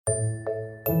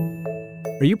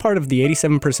Are you part of the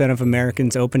 87% of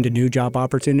Americans open to new job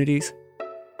opportunities?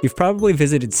 You've probably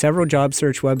visited several job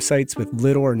search websites with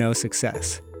little or no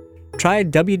success. Try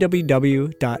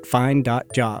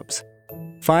www.find.jobs.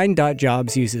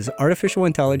 Find.jobs uses artificial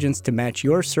intelligence to match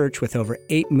your search with over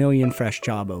 8 million fresh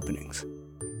job openings.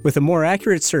 With a more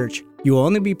accurate search, you will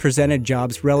only be presented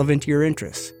jobs relevant to your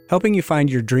interests, helping you find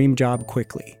your dream job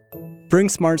quickly. Bring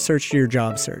smart search to your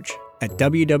job search at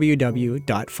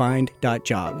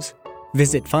www.find.jobs.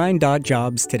 Visit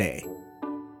find.jobs today.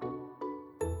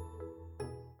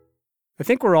 I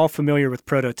think we're all familiar with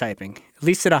prototyping, at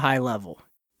least at a high level.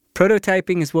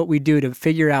 Prototyping is what we do to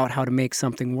figure out how to make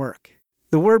something work.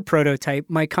 The word prototype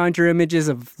might conjure images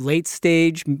of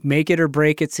late-stage,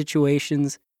 make-it-or-break-it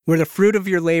situations where the fruit of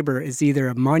your labor is either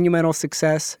a monumental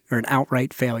success or an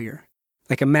outright failure,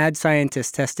 like a mad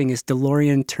scientist testing his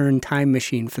DeLorean-turned time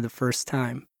machine for the first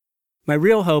time. My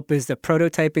real hope is that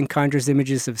prototyping conjures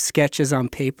images of sketches on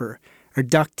paper or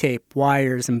duct tape,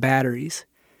 wires, and batteries,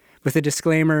 with a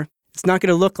disclaimer, it's not going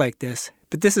to look like this,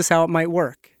 but this is how it might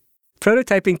work.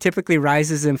 Prototyping typically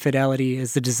rises in fidelity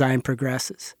as the design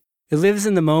progresses. It lives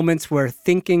in the moments where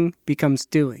thinking becomes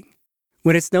doing,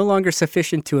 when it's no longer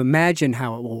sufficient to imagine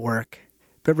how it will work,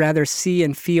 but rather see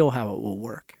and feel how it will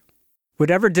work.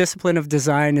 Whatever discipline of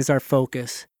design is our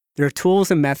focus, there are tools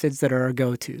and methods that are our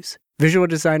go-tos. Visual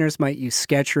designers might use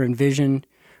Sketch or InVision,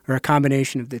 or a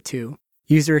combination of the two.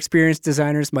 User experience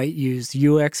designers might use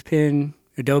UXPin,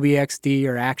 Adobe XD,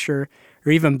 or Axure,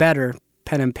 or even better,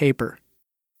 pen and paper.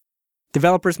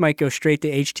 Developers might go straight to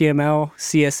HTML,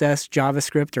 CSS,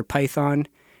 JavaScript, or Python,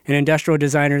 and industrial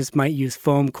designers might use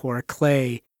foam core,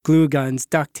 clay, glue guns,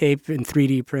 duct tape, and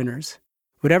 3D printers.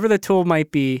 Whatever the tool might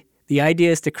be, the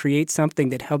idea is to create something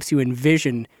that helps you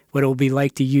envision what it will be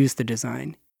like to use the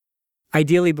design,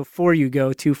 ideally before you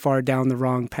go too far down the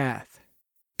wrong path.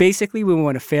 Basically, we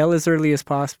want to fail as early as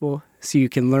possible so you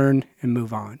can learn and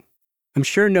move on. I'm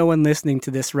sure no one listening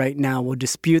to this right now will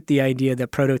dispute the idea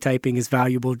that prototyping is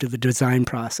valuable to the design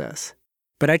process.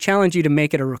 But I challenge you to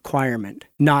make it a requirement,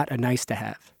 not a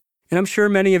nice-to-have. And I'm sure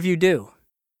many of you do.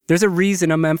 There's a reason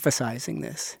I'm emphasizing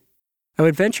this. I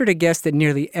would venture to guess that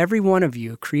nearly every one of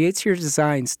you creates your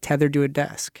designs tethered to a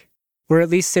desk, or at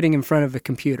least sitting in front of a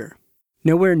computer,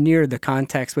 nowhere near the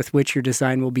context with which your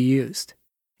design will be used.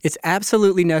 It's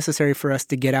absolutely necessary for us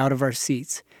to get out of our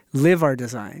seats, live our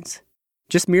designs.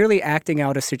 Just merely acting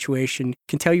out a situation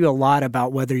can tell you a lot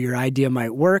about whether your idea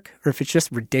might work or if it's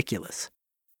just ridiculous.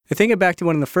 I think back to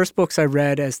one of the first books I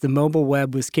read as the mobile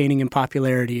web was gaining in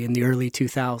popularity in the early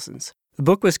 2000s. The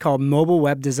book was called Mobile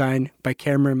Web Design by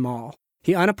Cameron Mall.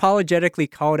 He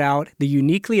unapologetically called out the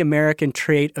uniquely American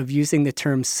trait of using the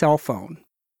term cell phone.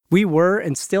 We were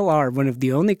and still are one of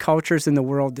the only cultures in the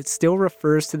world that still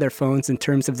refers to their phones in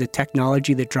terms of the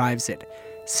technology that drives it,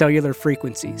 cellular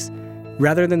frequencies,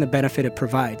 rather than the benefit it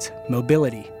provides,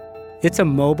 mobility. It's a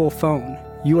mobile phone.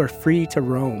 You are free to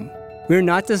roam. We're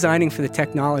not designing for the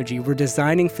technology, we're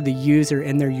designing for the user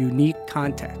in their unique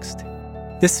context.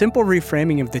 This simple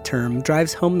reframing of the term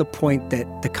drives home the point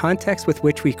that the context with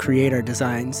which we create our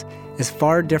designs is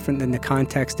far different than the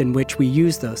context in which we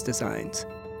use those designs.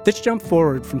 Let's jump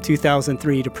forward from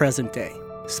 2003 to present day.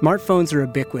 Smartphones are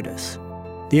ubiquitous.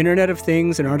 The Internet of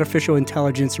Things and artificial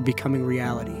intelligence are becoming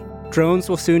reality. Drones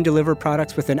will soon deliver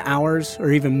products within hours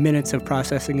or even minutes of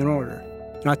processing an order.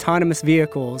 And autonomous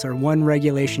vehicles are one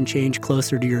regulation change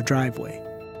closer to your driveway.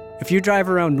 If you drive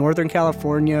around Northern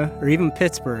California or even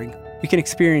Pittsburgh, you can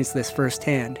experience this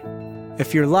firsthand.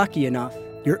 If you're lucky enough,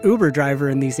 your Uber driver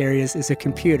in these areas is a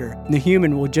computer, and the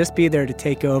human will just be there to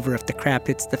take over if the crap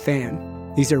hits the fan.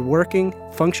 These are working,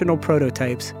 functional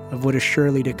prototypes of what is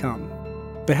surely to come.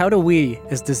 But how do we,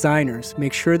 as designers,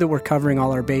 make sure that we're covering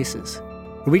all our bases?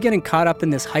 Are we getting caught up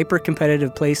in this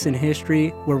hyper-competitive place in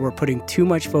history where we're putting too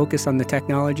much focus on the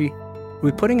technology? Are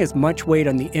we putting as much weight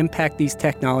on the impact these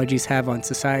technologies have on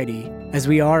society as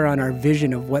we are on our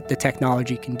vision of what the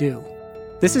technology can do?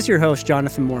 This is your host,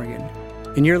 Jonathan Morgan,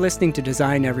 and you're listening to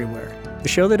Design Everywhere, the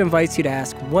show that invites you to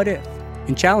ask what if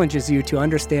and challenges you to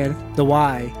understand the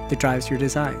why that drives your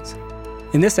designs.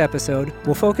 In this episode,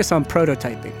 we'll focus on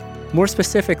prototyping, more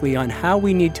specifically on how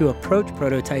we need to approach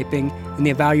prototyping in the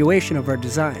evaluation of our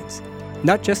designs,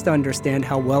 not just to understand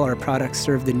how well our products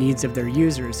serve the needs of their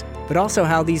users, but also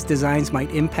how these designs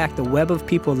might impact the web of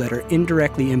people that are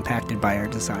indirectly impacted by our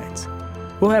designs.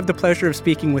 We'll have the pleasure of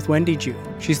speaking with Wendy Ju.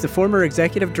 She's the former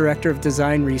Executive Director of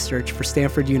Design Research for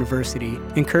Stanford University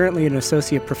and currently an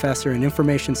Associate Professor in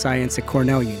Information Science at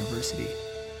Cornell University.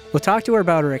 We'll talk to her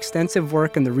about her extensive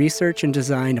work on the research and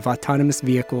design of autonomous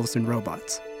vehicles and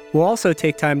robots. We'll also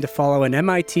take time to follow an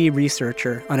MIT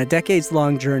researcher on a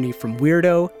decades-long journey from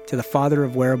weirdo to the father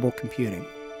of wearable computing.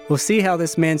 We'll see how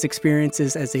this man's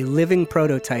experiences as a living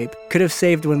prototype could have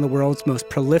saved one of the world's most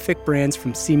prolific brands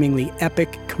from seemingly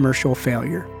epic commercial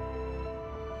failure.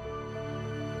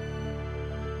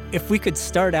 If we could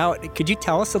start out, could you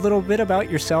tell us a little bit about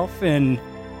yourself and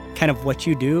kind of what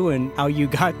you do and how you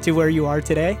got to where you are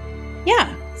today?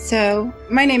 Yeah. So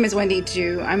my name is Wendy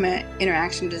Ju. I'm an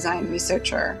interaction design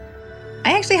researcher.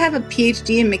 I actually have a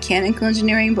PhD in mechanical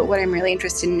engineering, but what I'm really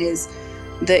interested in is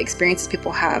the experiences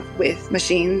people have with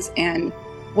machines. And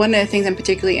one of the things I'm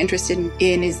particularly interested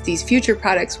in is these future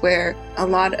products where a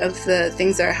lot of the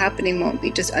things that are happening won't be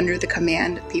just under the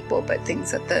command of people, but things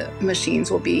that the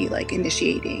machines will be like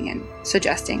initiating and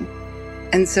suggesting.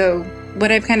 And so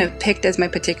what I've kind of picked as my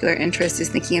particular interest is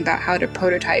thinking about how to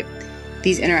prototype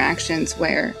these interactions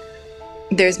where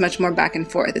there's much more back and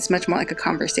forth. It's much more like a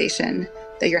conversation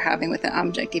that you're having with an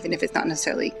object, even if it's not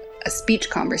necessarily a speech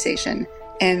conversation.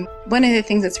 And one of the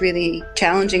things that's really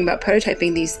challenging about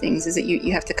prototyping these things is that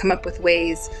you have to come up with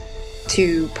ways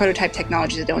to prototype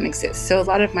technologies that don't exist. So a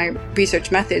lot of my research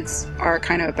methods are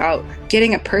kind of about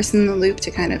getting a person in the loop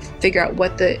to kind of figure out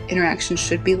what the interaction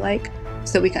should be like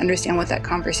so that we can understand what that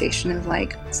conversation is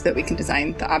like so that we can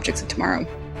design the objects of tomorrow.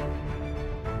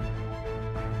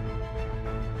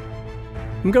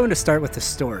 I'm going to start with a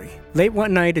story. Late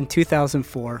one night in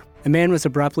 2004, a man was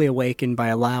abruptly awakened by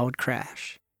a loud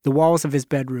crash. The walls of his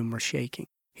bedroom were shaking.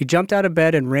 He jumped out of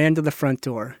bed and ran to the front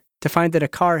door to find that a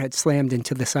car had slammed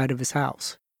into the side of his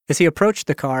house. As he approached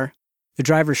the car, the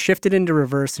driver shifted into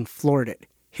reverse and floored it,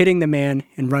 hitting the man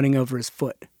and running over his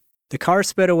foot. The car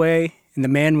sped away, and the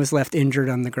man was left injured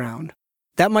on the ground.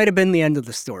 That might have been the end of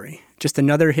the story, just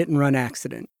another hit-and-run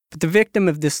accident. But the victim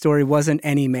of this story wasn't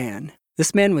any man.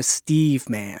 This man was Steve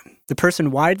Mann, the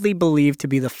person widely believed to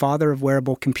be the father of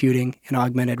wearable computing and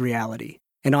augmented reality.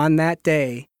 And on that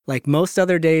day, like most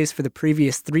other days for the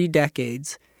previous 3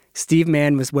 decades, Steve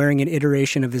Mann was wearing an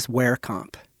iteration of his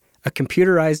WearComp, a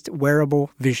computerized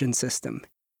wearable vision system.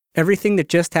 Everything that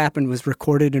just happened was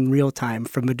recorded in real time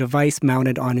from a device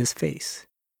mounted on his face.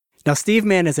 Now, Steve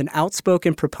Mann is an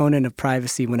outspoken proponent of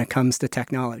privacy when it comes to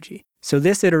technology. So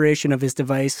this iteration of his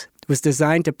device was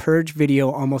designed to purge video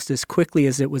almost as quickly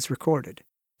as it was recorded.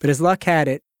 But as luck had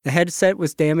it, the headset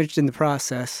was damaged in the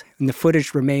process, and the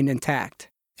footage remained intact.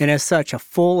 And as such, a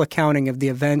full accounting of the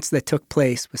events that took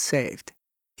place was saved.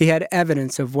 He had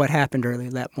evidence of what happened early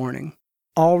that morning,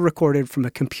 all recorded from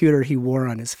a computer he wore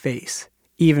on his face,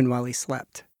 even while he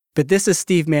slept. But this is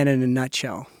Steve Mann in a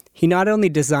nutshell. He not only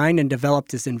designed and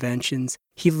developed his inventions,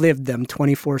 he lived them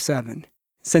 24/7.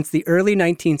 Since the early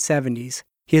 1970s,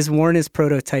 he has worn his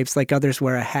prototypes like others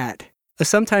wear a hat, a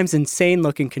sometimes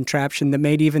insane-looking contraption that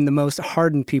made even the most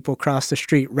hardened people cross the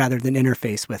street rather than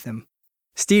interface with him.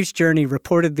 Steve's journey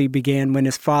reportedly began when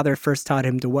his father first taught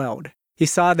him to weld. He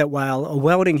saw that while a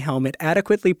welding helmet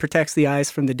adequately protects the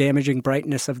eyes from the damaging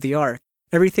brightness of the arc,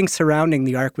 everything surrounding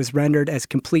the arc was rendered as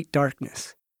complete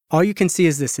darkness. All you can see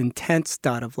is this intense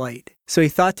dot of light. So he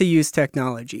thought to use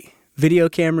technology. Video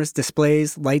cameras,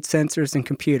 displays, light sensors, and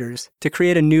computers to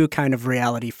create a new kind of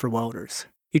reality for welders.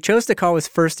 He chose to call his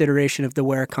first iteration of the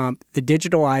WearComp the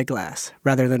digital eyeglass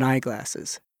rather than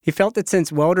eyeglasses. He felt that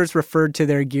since welders referred to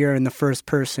their gear in the first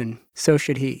person, so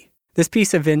should he. This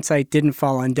piece of insight didn't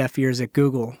fall on deaf ears at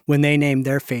Google when they named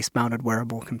their face-mounted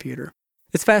wearable computer.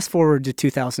 Let's fast forward to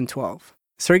 2012.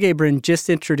 Sergey Brin just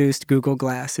introduced Google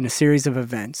Glass in a series of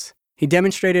events. He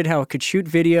demonstrated how it could shoot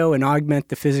video and augment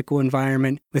the physical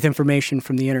environment with information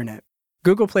from the internet.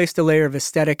 Google placed a layer of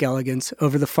aesthetic elegance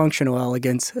over the functional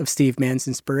elegance of Steve Mann's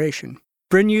inspiration.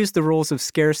 Brin used the rules of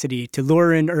scarcity to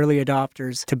lure in early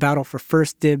adopters to battle for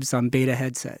first dibs on beta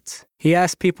headsets. He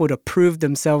asked people to prove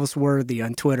themselves worthy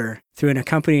on Twitter through an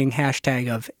accompanying hashtag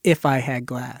of "If I Had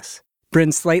Glass."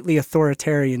 Brin's slightly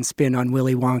authoritarian spin on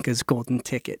Willy Wonka's golden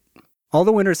ticket. All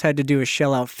the winners had to do is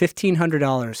shell out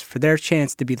 $1,500 for their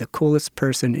chance to be the coolest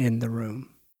person in the room.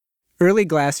 Early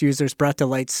Glass users brought to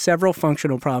light several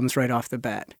functional problems right off the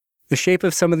bat. The shape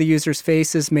of some of the users'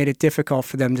 faces made it difficult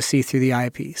for them to see through the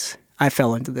eyepiece. I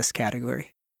fell into this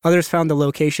category. Others found the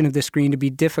location of the screen to be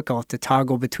difficult to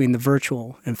toggle between the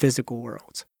virtual and physical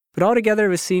worlds. But altogether, it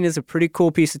was seen as a pretty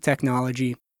cool piece of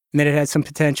technology and that it had some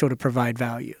potential to provide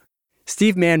value.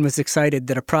 Steve Mann was excited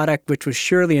that a product which was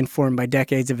surely informed by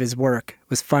decades of his work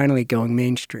was finally going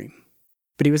mainstream.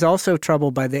 But he was also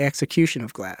troubled by the execution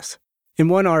of Glass. In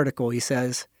one article, he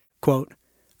says, quote,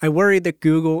 "I worry that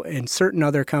Google and certain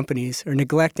other companies are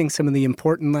neglecting some of the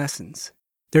important lessons.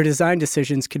 Their design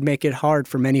decisions could make it hard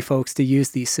for many folks to use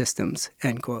these systems,"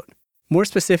 end quote. More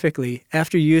specifically,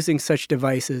 after using such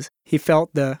devices, he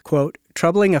felt the, quote,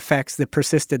 troubling effects that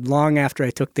persisted long after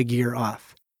I took the gear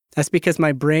off. That's because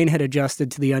my brain had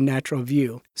adjusted to the unnatural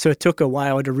view, so it took a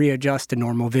while to readjust to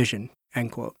normal vision,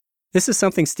 end quote. This is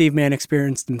something Steve Mann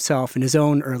experienced himself in his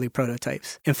own early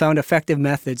prototypes and found effective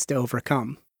methods to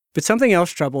overcome. But something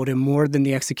else troubled him more than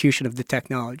the execution of the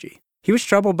technology. He was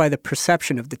troubled by the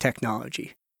perception of the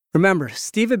technology. Remember,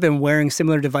 Steve had been wearing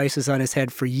similar devices on his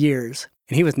head for years,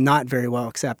 and he was not very well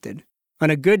accepted. On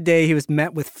a good day, he was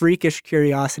met with freakish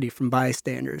curiosity from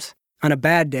bystanders. On a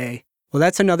bad day, well,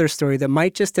 that's another story that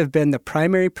might just have been the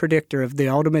primary predictor of the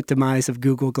ultimate demise of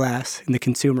Google Glass in the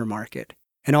consumer market,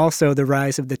 and also the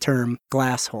rise of the term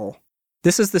glass hole.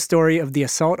 This is the story of the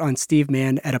assault on Steve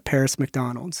Mann at a Paris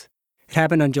McDonald's. It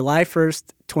happened on July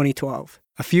 1st, 2012,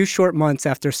 a few short months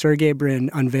after Sergey Brin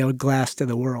unveiled glass to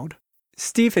the world.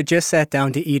 Steve had just sat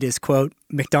down to eat his, quote,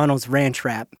 McDonald's ranch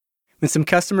wrap, when some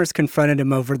customers confronted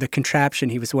him over the contraption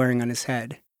he was wearing on his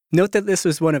head. Note that this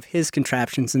was one of his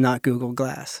contraptions and not Google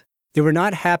Glass. They were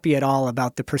not happy at all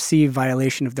about the perceived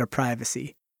violation of their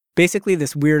privacy. Basically,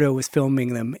 this weirdo was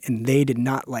filming them, and they did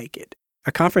not like it.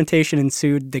 A confrontation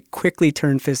ensued that quickly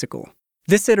turned physical.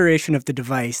 This iteration of the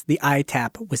device, the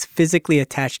iTap, was physically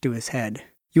attached to his head.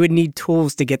 You would need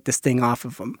tools to get this thing off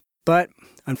of him. But,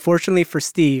 unfortunately for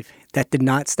Steve, that did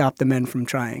not stop the men from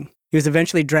trying. He was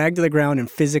eventually dragged to the ground and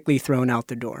physically thrown out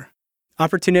the door.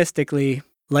 Opportunistically,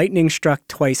 lightning struck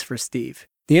twice for Steve.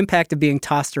 The impact of being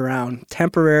tossed around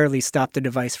temporarily stopped the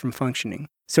device from functioning,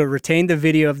 so it retained the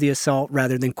video of the assault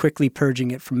rather than quickly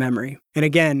purging it from memory. And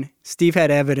again, Steve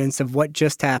had evidence of what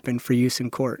just happened for use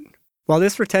in court. While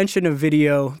this retention of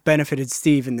video benefited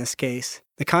Steve in this case,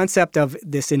 the concept of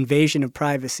this invasion of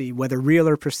privacy, whether real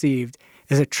or perceived,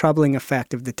 is a troubling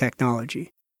effect of the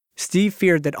technology. Steve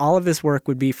feared that all of his work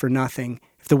would be for nothing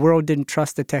if the world didn't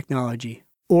trust the technology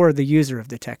or the user of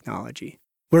the technology.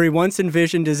 Where he once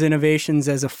envisioned his innovations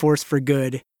as a force for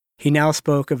good, he now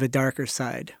spoke of a darker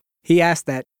side. He asked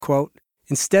that, quote,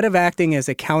 instead of acting as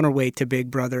a counterweight to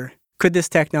Big Brother, could this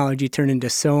technology turn into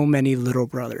so many little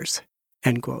brothers,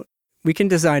 end quote. We can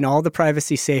design all the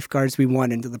privacy safeguards we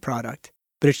want into the product,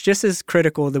 but it's just as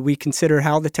critical that we consider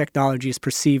how the technology is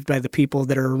perceived by the people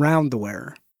that are around the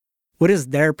wearer. What is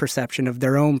their perception of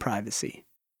their own privacy?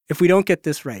 If we don't get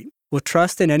this right, will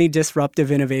trust in any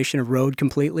disruptive innovation erode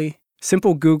completely?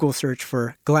 Simple Google search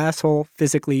for glass hole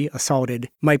physically assaulted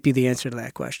might be the answer to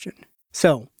that question.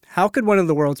 So, how could one of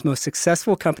the world's most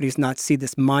successful companies not see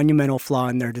this monumental flaw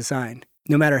in their design?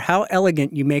 No matter how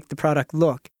elegant you make the product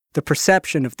look, the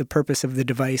perception of the purpose of the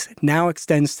device now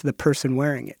extends to the person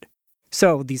wearing it.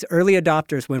 So, these early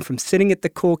adopters went from sitting at the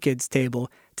cool kids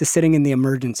table to sitting in the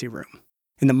emergency room.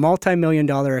 And the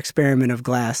multi-million-dollar experiment of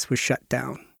glass was shut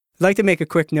down. I'd like to make a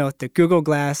quick note that Google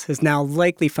Glass has now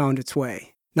likely found its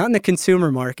way. Not in the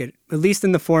consumer market, at least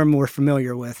in the form we're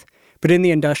familiar with, but in the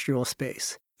industrial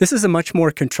space. This is a much more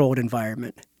controlled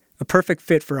environment, a perfect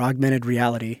fit for augmented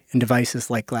reality and devices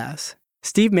like glass.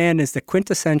 Steve Mann is the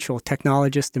quintessential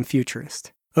technologist and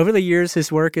futurist. Over the years,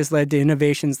 his work has led to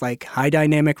innovations like high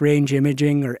dynamic range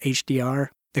imaging, or HDR,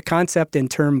 the concept and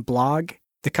term blog,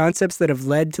 the concepts that have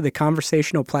led to the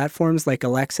conversational platforms like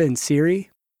Alexa and Siri,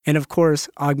 and of course,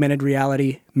 augmented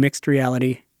reality, mixed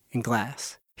reality, and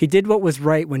glass. He did what was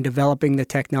right when developing the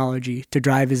technology to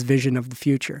drive his vision of the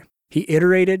future. He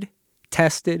iterated,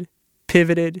 tested,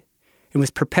 pivoted, and was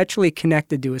perpetually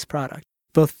connected to his product,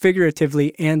 both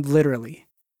figuratively and literally.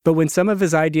 But when some of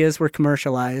his ideas were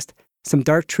commercialized, some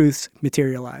dark truths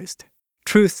materialized.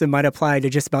 Truths that might apply to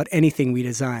just about anything we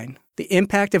design. The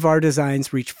impact of our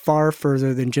designs reach far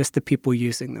further than just the people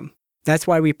using them. That's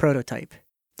why we prototype.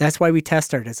 That's why we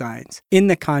test our designs, in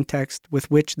the context with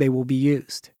which they will be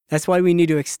used. That's why we need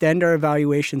to extend our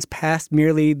evaluations past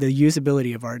merely the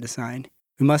usability of our design.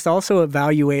 We must also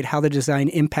evaluate how the design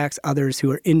impacts others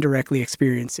who are indirectly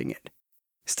experiencing it.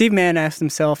 Steve Mann asked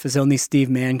himself, as only Steve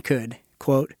Mann could,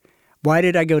 quote, why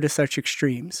did I go to such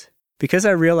extremes? Because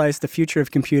I realized the future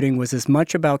of computing was as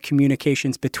much about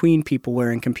communications between people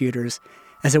wearing computers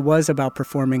as it was about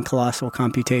performing colossal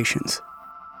computations.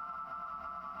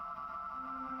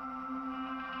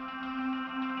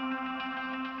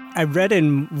 I read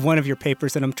in one of your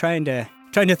papers, and I'm trying to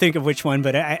think of which one,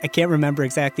 but I can't remember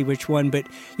exactly which one, but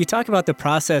you talk about the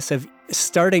process of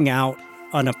starting out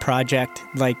on a project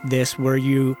like this where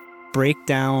you break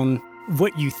down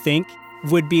what you think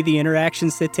would be the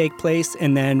interactions that take place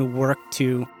and then work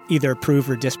to either approve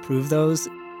or disprove those.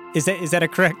 Is that a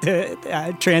correct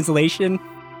translation?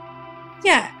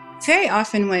 Yeah. Very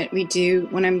often what we do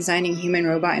when I'm designing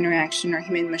human-robot interaction or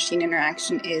human-machine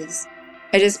interaction is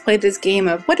I just play this game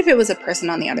of what if it was a person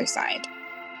on the other side?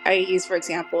 I use, for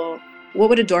example, what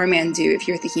would a doorman do if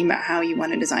you're thinking about how you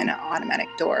want to design an automatic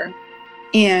door?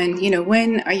 And,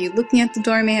 when are you looking at the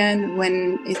doorman?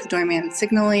 When is the doorman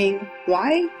signaling?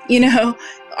 Why?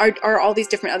 Are all these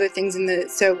different other things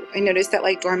so I noticed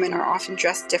that doormen are often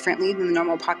dressed differently than the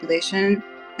normal population.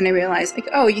 And I realized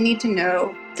you need to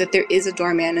know that there is a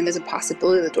doorman and there's a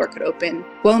possibility the door could open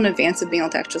well in advance of being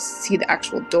able to actually see the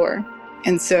actual door.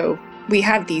 And so we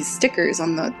have these stickers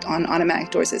on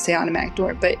automatic doors that say automatic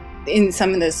door, but in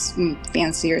some of those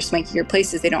fancier, swankier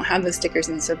places, they don't have those stickers,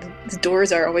 and so the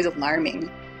doors are always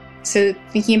alarming. So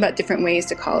thinking about different ways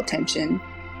to call attention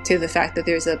to the fact that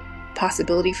there's a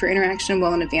possibility for interaction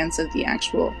well in advance of the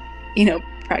actual,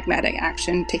 pragmatic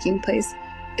action taking place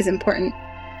is important.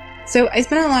 So I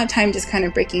spent a lot of time just kind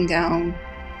of breaking down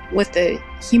what the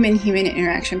human-human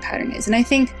interaction pattern is. And I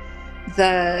think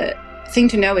the thing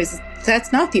to know is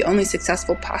that's not the only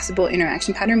successful possible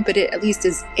interaction pattern, but it at least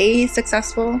is a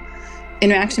successful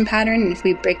interaction pattern. And if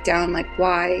we break down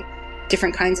why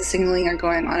different kinds of signaling are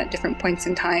going on at different points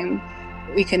in time,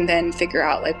 we can then figure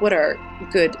out what are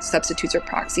good substitutes or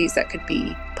proxies that could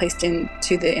be placed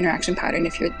into the interaction pattern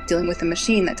if you're dealing with a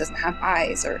machine that doesn't have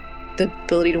eyes or the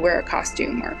ability to wear a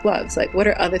costume or gloves. What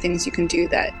are other things you can do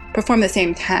that perform the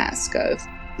same task of,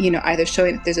 either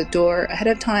showing that there's a door ahead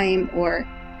of time, or,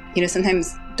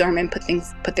 sometimes doormen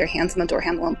put their hands on the door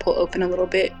handle and pull open a little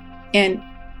bit. And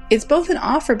it's both an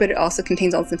offer, but it also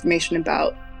contains all this information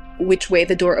about which way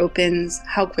the door opens,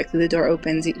 how quickly the door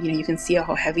opens. You can see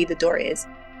how heavy the door is.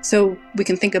 So we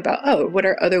can think about, what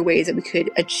are other ways that we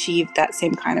could achieve that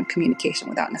same kind of communication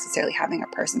without necessarily having a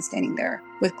person standing there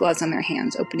with gloves on their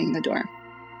hands opening the door.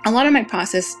 A lot of my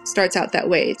process starts out that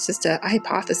way. It's just a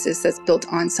hypothesis that's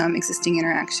built on some existing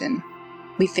interaction.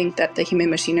 We think that the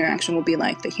human-machine interaction will be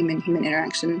like the human-human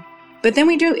interaction. But then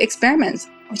we do experiments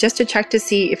just to check to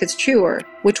see if it's true, or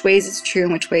which ways it's true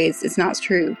and which ways it's not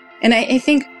true. And I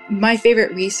think my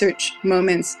favorite research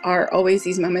moments are always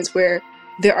these moments where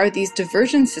there are these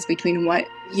divergences between what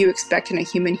you expect in a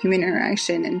human-human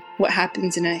interaction and what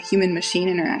happens in a human-machine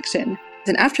interaction.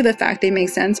 And after the fact, they make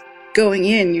sense. Going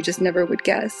in, you just never would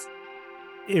guess.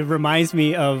 It reminds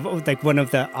me of one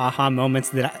of the aha moments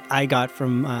that I got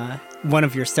from one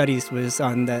of your studies was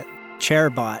on the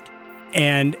ChairBot.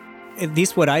 And at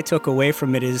least what I took away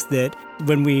from it is that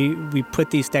when we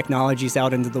put these technologies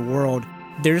out into the world,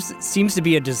 there seems to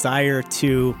be a desire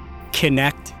to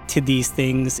connect to these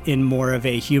things in more of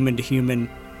a human-to-human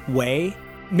way.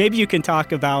 Maybe you can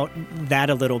talk about that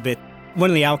a little bit. One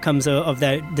of the outcomes of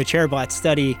the ChairBot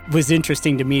study was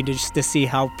interesting to me, just to see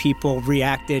how people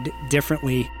reacted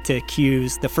differently to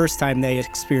cues the first time they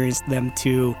experienced them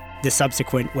to the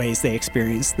subsequent ways they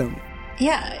experienced them.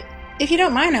 Yeah, if you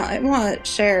don't mind, I want to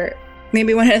share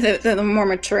maybe one of the more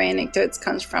mature anecdotes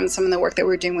comes from some of the work that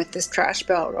we're doing with this trash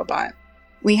barrel robot.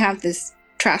 We have this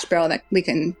trash barrel that we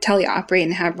can teleoperate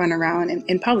and have run around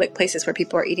in public places where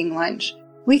people are eating lunch.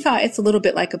 We thought it's a little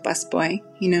bit like a busboy.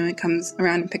 It comes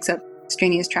around and picks up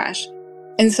extraneous trash.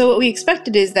 And so what we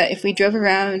expected is that if we drove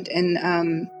around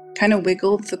and kind of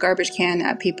wiggled the garbage can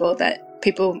at people, that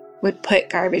people would put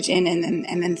garbage in and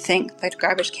then thank the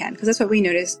garbage can, because that's what we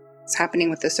noticed is happening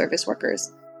with the service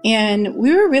workers. And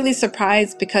we were really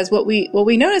surprised because what we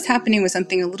noticed happening was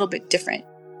something a little bit different.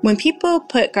 When people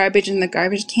put garbage in the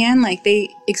garbage can, they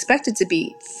expected to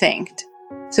be thanked.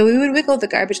 So we would wiggle the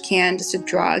garbage can just to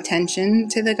draw attention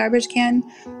to the garbage can,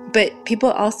 but people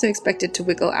also expected to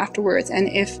wiggle afterwards. And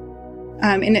if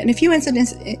in a few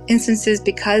instances,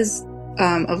 because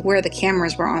of where the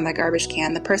cameras were on the garbage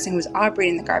can, the person who was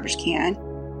operating the garbage can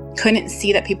couldn't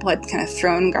see that people had kind of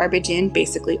thrown garbage in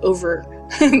basically over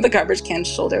the garbage can's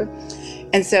shoulder.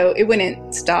 And so it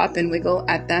wouldn't stop and wiggle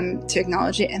at them to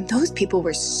acknowledge it. And those people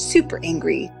were super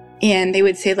angry. And they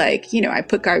would say I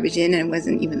put garbage in and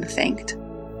wasn't even thanked.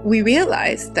 We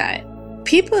realized that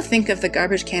people think of the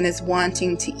garbage can as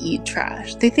wanting to eat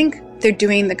trash. They think they're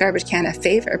doing the garbage can a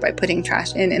favor by putting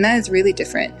trash in. And that is really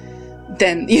different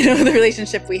than, the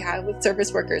relationship we have with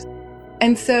service workers.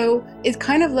 And so it's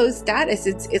kind of low status.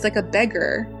 It's like a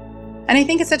beggar. And I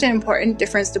think it's such an important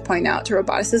difference to point out to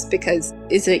roboticists because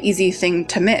it's an easy thing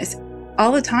to miss.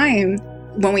 All the time,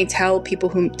 when we tell people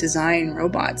who design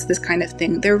robots this kind of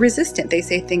thing, they're resistant. They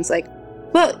say things like,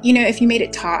 well, if you made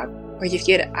it talk or if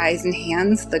you had eyes and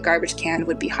hands, the garbage can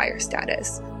would be higher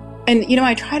status. And,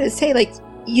 I try to say,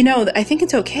 I think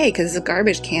it's okay because it's a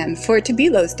garbage can for it to be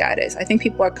low status. I think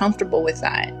people are comfortable with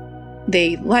that.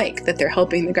 They like that they're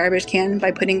helping the garbage can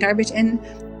by putting garbage in.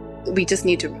 We just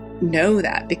need to know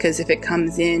that, because if it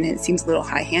comes in and it seems a little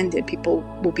high-handed, people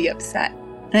will be upset.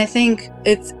 And I think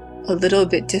it's a little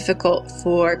bit difficult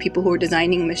for people who are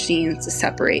designing machines to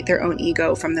separate their own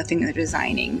ego from the thing they're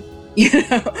designing.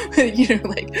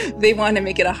 Like they want to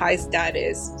make it a high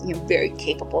status, very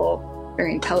capable,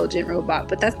 very intelligent robot,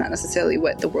 but that's not necessarily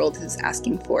what the world is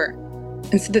asking for.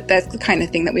 And so that's the kind of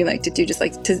thing that we like to do, just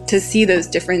like to see those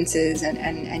differences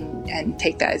and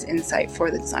take that as insight for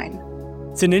the design.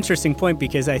 It's an interesting point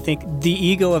because I think the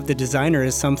ego of the designer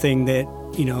is something that,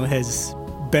 has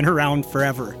been around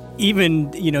forever. Even,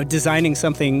 designing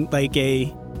something like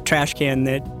a trash can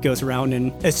that goes around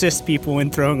and assists people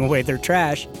in throwing away their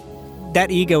trash,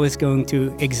 that ego is going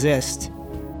to exist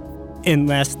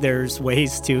unless there's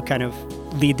ways to kind of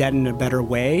lead that in a better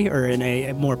way or in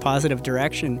a more positive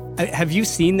direction. Have you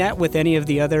seen that with any of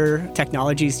the other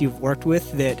technologies you've worked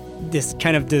with, that this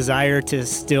kind of desire to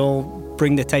still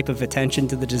bring the type of attention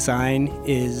to the design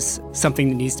is something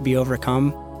that needs to be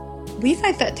overcome? We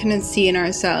find that tendency in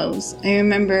ourselves. I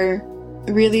remember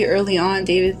really early on,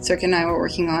 David Sirkin and I were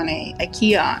working on a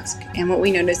kiosk, and what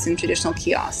we noticed in traditional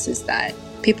kiosks is that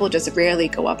people just rarely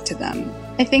go up to them.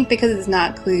 I think because it's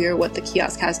not clear what the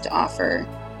kiosk has to offer,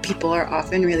 people are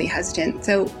often really hesitant.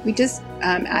 So we just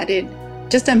added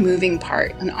just a moving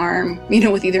part, an arm,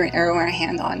 with either an arrow or a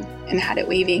hand on, and had it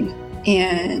waving.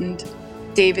 And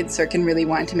David Sirkin really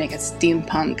wanted to make a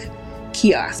steampunk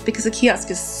kiosk because a kiosk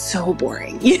is so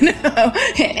boring,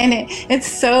 and it's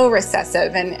so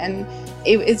recessive, and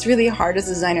it's really hard as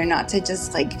a designer not to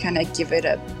just like kind of give it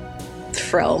a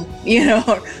frill,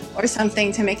 or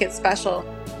something to make it special.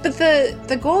 But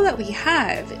the goal that we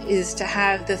have is to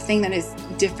have the thing that is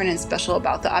different and special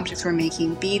about the objects we're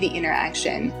making be the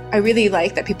interaction. I really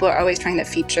like that people are always trying to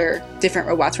feature different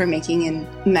robots we're making in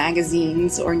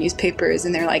magazines or newspapers,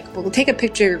 and they're like, well, we'll take a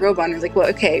picture of your robot. And I was like, well,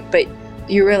 okay, but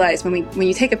you realize when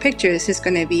you take a picture, it's just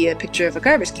going to be a picture of a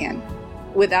garbage can.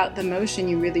 Without the motion,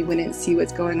 you really wouldn't see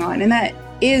what's going on. And that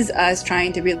is us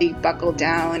trying to really buckle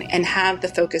down and have the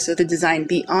focus of the design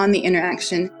be on the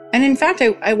interaction. And in fact,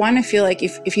 I want to feel like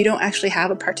if you don't actually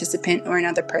have a participant or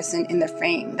another person in the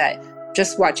frame, that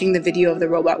just watching the video of the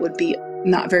robot would be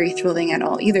not very thrilling at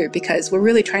all either, because we're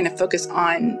really trying to focus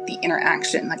on the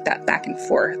interaction, like that back and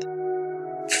forth.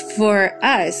 For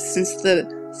us, since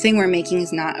the thing we're making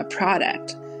is not a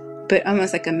product, but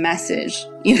almost like a message,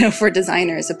 for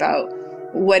designers about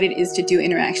what it is to do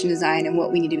interaction design and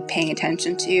what we need to be paying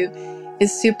attention to,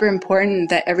 is super important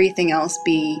that everything else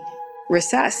be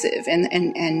recessive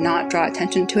and not draw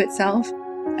attention to itself.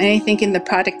 And I think in the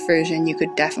product version, you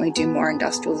could definitely do more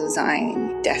industrial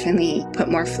design, definitely put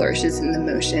more flourishes in the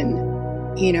motion.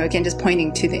 Again, just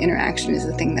pointing to the interaction is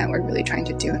the thing that we're really trying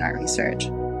to do in our research.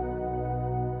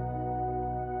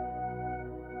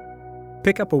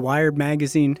 Pick up a Wired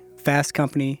magazine, Fast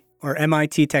Company, or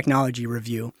MIT Technology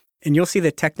Review, and you'll see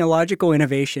that technological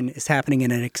innovation is happening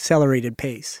at an accelerated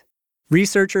pace.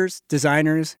 Researchers,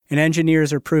 designers, and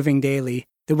engineers are proving daily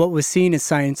that what was seen as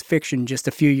science fiction just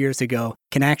a few years ago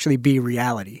can actually be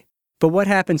reality. But what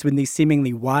happens when these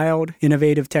seemingly wild,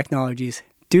 innovative technologies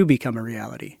do become a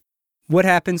reality? What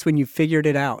happens when you've figured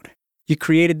it out? You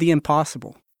created the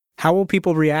impossible. How will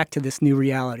people react to this new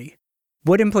reality?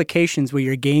 What implications will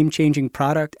your game-changing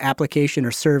product, application,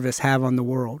 or service have on the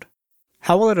world?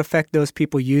 How will it affect those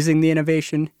people using the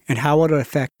innovation, and how will it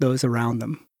affect those around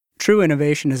them? True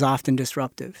innovation is often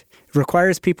disruptive. It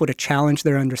requires people to challenge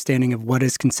their understanding of what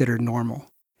is considered normal.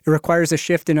 It requires a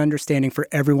shift in understanding for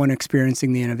everyone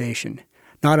experiencing the innovation,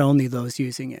 not only those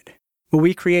using it. What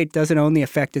we create doesn't only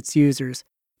affect its users,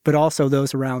 but also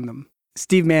those around them.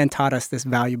 Steve Mann taught us this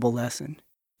valuable lesson.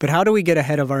 But how do we get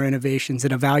ahead of our innovations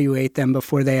and evaluate them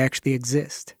before they actually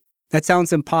exist? That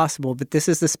sounds impossible, but this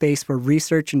is the space where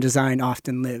research and design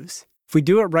often lives. If we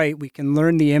do it right, we can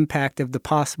learn the impact of the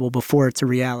possible before it's a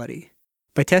reality,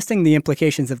 by testing the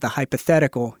implications of the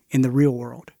hypothetical in the real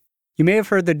world. You may have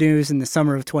heard the news in the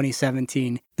summer of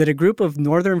 2017 that a group of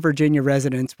Northern Virginia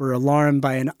residents were alarmed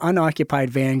by an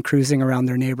unoccupied van cruising around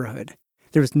their neighborhood.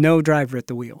 There was no driver at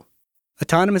the wheel.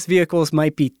 Autonomous vehicles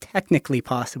might be technically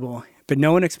possible, but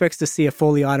no one expects to see a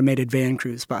fully automated van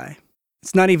cruise by.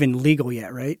 It's not even legal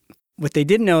yet, right? What they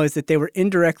didn't know is that they were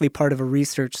indirectly part of a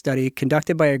research study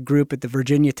conducted by a group at the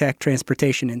Virginia Tech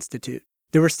Transportation Institute.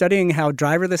 They were studying how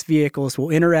driverless vehicles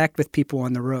will interact with people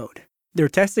on the road. They were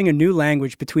testing a new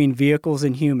language between vehicles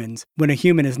and humans when a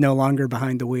human is no longer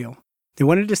behind the wheel. They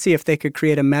wanted to see if they could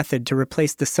create a method to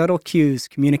replace the subtle cues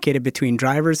communicated between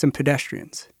drivers and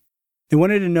pedestrians. They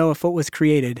wanted to know if what was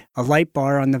created, a light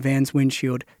bar on the van's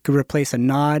windshield, could replace a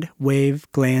nod, wave,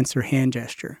 glance, or hand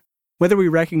gesture. Whether we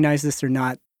recognize this or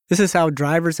not, this is how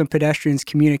drivers and pedestrians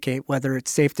communicate whether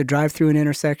it's safe to drive through an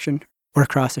intersection or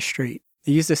across a street.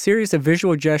 They used a series of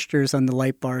visual gestures on the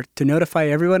light bar to notify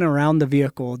everyone around the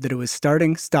vehicle that it was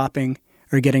starting, stopping,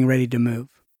 or getting ready to move.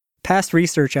 Past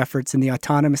research efforts in the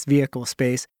autonomous vehicle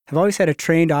space have always had a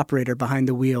trained operator behind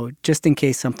the wheel just in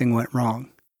case something went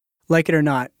wrong. Like it or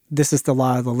not, this is the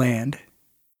law of the land.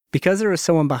 Because there is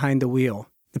someone behind the wheel,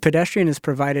 the pedestrian is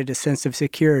provided a sense of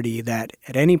security that,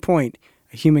 at any point,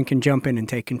 a human can jump in and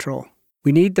take control.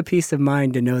 We need the peace of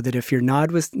mind to know that if your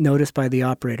nod was noticed by the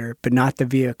operator, but not the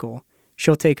vehicle,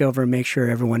 she'll take over and make sure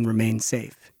everyone remains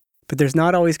safe. But there's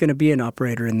not always going to be an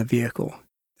operator in the vehicle.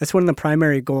 That's one of the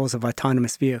primary goals of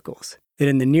autonomous vehicles, that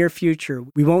in the near future,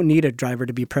 we won't need a driver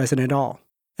to be present at all.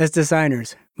 As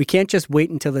designers, we can't just wait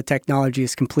until the technology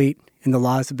is complete and the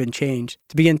laws have been changed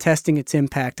to begin testing its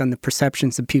impact on the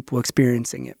perceptions of people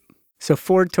experiencing it. So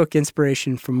Ford took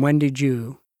inspiration from Wendy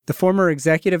Zhu, the former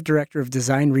executive director of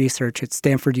design research at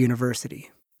Stanford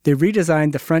University. They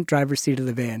redesigned the front driver's seat of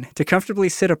the van to comfortably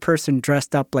sit a person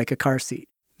dressed up like a car seat.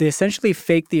 They essentially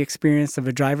faked the experience of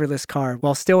a driverless car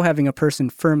while still having a person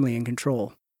firmly in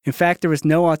control. In fact, there was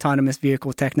no autonomous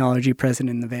vehicle technology present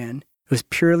in the van. It was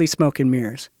purely smoke and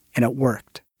mirrors, and it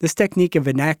worked. This technique of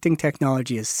enacting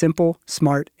technology is simple,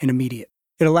 smart, and immediate.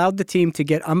 It allowed the team to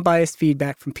get unbiased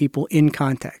feedback from people in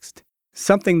context,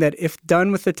 something that, if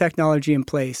done with the technology in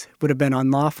place, would have been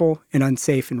unlawful and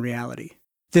unsafe in reality.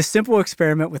 This simple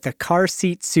experiment with a car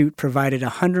seat suit provided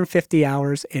 150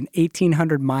 hours and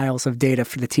 1,800 miles of data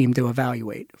for the team to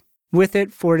evaluate. With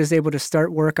it, Ford is able to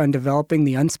start work on developing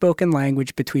the unspoken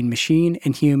language between machine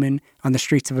and human on the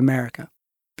streets of America.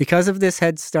 Because of this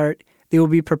head start, they will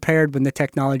be prepared when the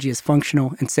technology is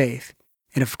functional and safe.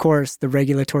 And of course, the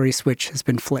regulatory switch has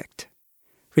been flicked.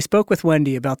 We spoke with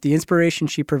Wendy about the inspiration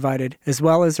she provided, as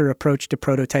well as her approach to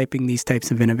prototyping these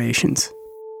types of innovations.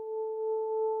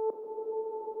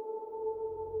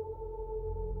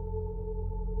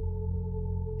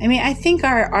 I think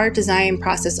our design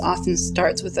process often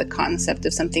starts with a concept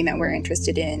of something that we're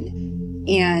interested in.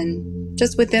 And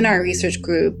just within our research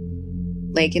group,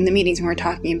 like in the meetings when we're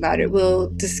talking about it, we'll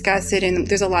discuss it and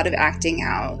there's a lot of acting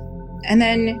out. And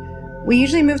then we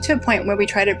usually move to a point where we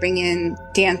try to bring in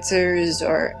dancers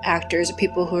or actors or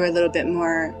people who are a little bit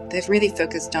more, they've really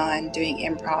focused on doing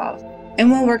improv. And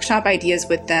we'll workshop ideas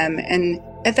with them. And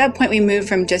at that point, we move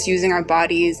from just using our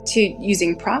bodies to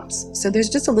using props. So there's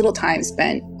just a little time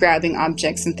spent grabbing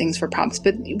objects and things for props,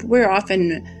 but we're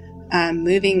often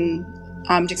moving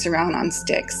objects around on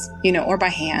sticks, or by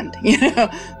hand,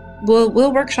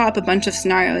 We'll workshop a bunch of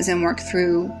scenarios and work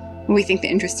through what we think the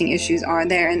interesting issues are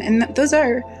there. And those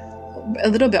are a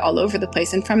little bit all over the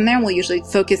place. And from there, we'll usually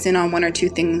focus in on one or two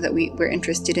things that we're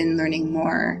interested in learning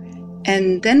more.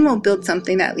 And then we'll build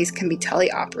something that at least can be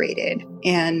teleoperated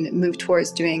and move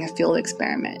towards doing a field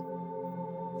experiment.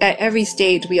 At every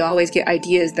stage, we always get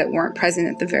ideas that weren't present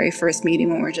at the very first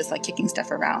meeting when we're just kicking stuff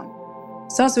around.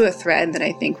 It's also a thread that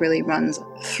I think really runs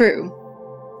through.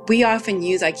 We often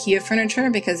use IKEA furniture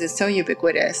because it's so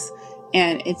ubiquitous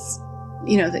and it's,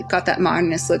 they've got that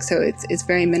modernist look, so it's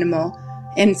very minimal.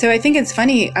 And so I think it's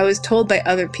funny, I was told by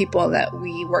other people that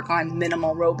we work on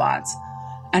minimal robots.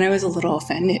 And I was a little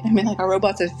offended. Our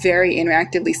robots are very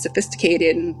interactively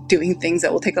sophisticated and doing things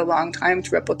that will take a long time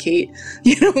to replicate,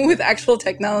 with actual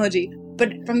technology.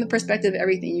 But from the perspective of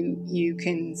everything you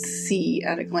can see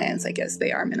at a glance, I guess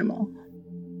they are minimal.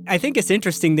 I think it's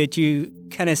interesting that you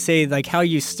kind of say how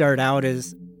you start out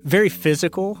is very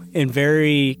physical and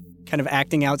very kind of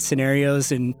acting out scenarios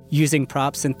and using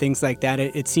props and things like that.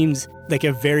 It seems like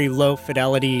a very low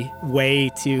fidelity way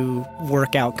to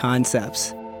work out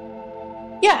concepts.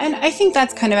 Yeah, and I think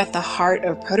that's kind of at the heart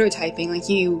of prototyping.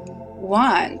 You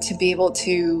want to be able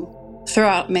to throw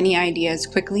out many ideas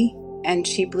quickly and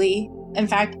cheaply. In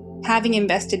fact, having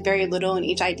invested very little in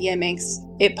each idea makes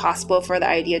it possible for the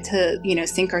idea to,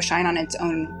 sink or shine on its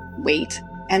own weight.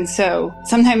 And so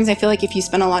sometimes I feel like if you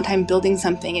spend a lot of time building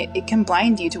something, it can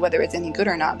blind you to whether it's any good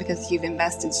or not because you've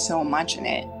invested so much in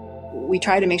it. We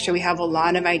try to make sure we have a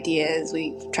lot of ideas.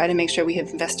 We try to make sure we have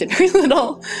invested very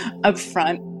little up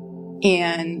front.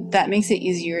 And that makes it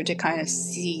easier to kind of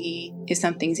see if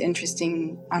something's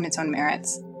interesting on its own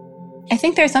merits. I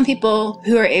think there are some people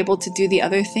who are able to do the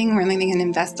other thing where they can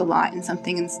invest a lot in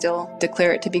something and still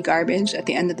declare it to be garbage at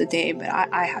the end of the day, but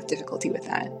I have difficulty with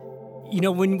that.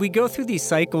 When we go through these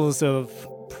cycles of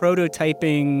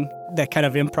prototyping, that kind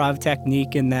of improv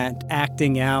technique and that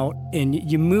acting out, and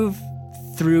you move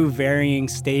through varying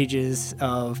stages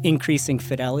of increasing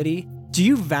fidelity, do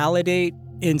you validate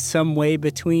in some way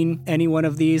between any one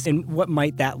of these? And what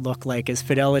might that look like as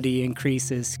fidelity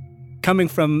increases? Coming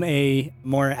from a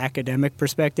more academic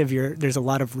perspective, there's a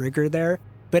lot of rigor there.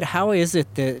 But how is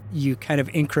it that you kind of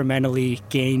incrementally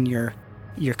gain your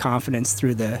your confidence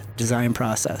through the design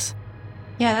process?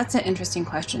 Yeah, that's an interesting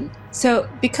question. So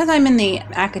because I'm in the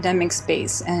academic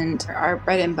space and our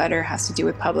bread and butter has to do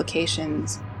with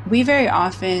publications, we very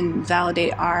often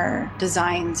validate our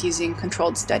designs using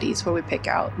controlled studies where we pick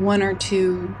out one or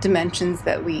two dimensions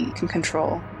that we can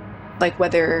control, like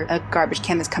whether a garbage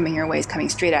can that's coming your way is coming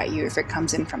straight at you, if it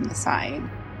comes in from the side.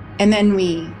 And then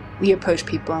we approach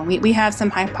people and we have some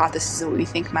hypotheses of what we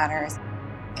think matters,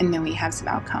 and then we have some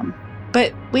outcome.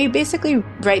 But we basically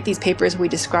write these papers, we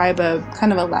describe a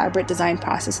kind of elaborate design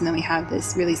process, and then we have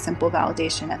this really simple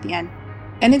validation at the end.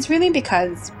 And it's really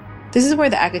because this is where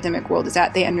the academic world is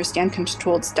at. They understand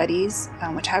controlled studies,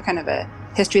 which have kind of a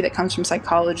history that comes from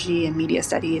psychology and media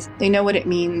studies. They know what it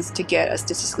means to get a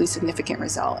statistically significant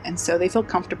result, and so they feel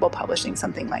comfortable publishing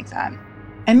something like that.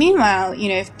 And meanwhile,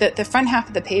 if the front half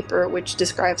of the paper, which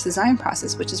describes the design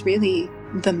process, which is really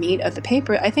the meat of the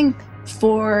paper, I think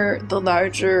for the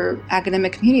larger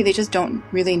academic community, they just don't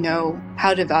really know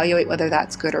how to evaluate whether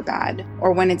that's good or bad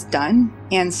or when it's done.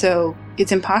 And so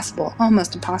it's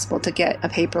almost impossible to get a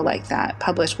paper like that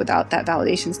published without that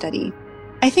validation study.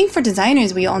 I think for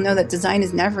designers, we all know that design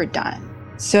is never done.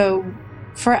 So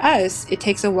for us, it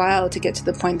takes a while to get to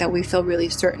the point that we feel really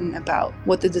certain about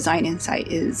what the design insight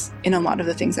is in a lot of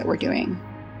the things that we're doing.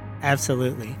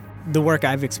 Absolutely. The work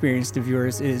I've experienced of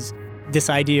yours is this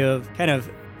idea of kind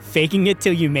of faking it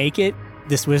till you make it,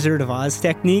 this Wizard of Oz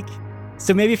technique.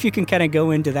 So maybe if you can kind of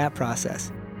go into that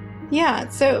process. Yeah,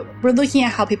 so we're looking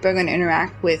at how people are going to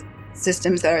interact with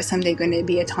systems that are someday going to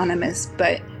be autonomous,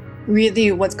 but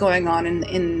really what's going on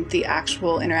in the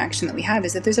actual interaction that we have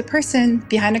is that there's a person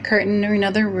behind a curtain or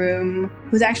another room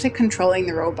who's actually controlling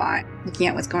the robot, looking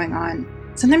at what's going on.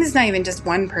 Sometimes it's not even just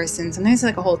one person. Sometimes it's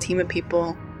like a whole team of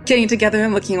people getting together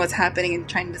and looking at what's happening and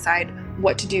trying to decide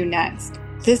what to do next.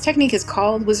 This technique is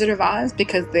called Wizard of Oz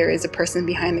because there is a person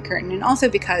behind the curtain, and also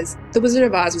because the Wizard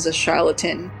of Oz was a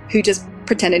charlatan who just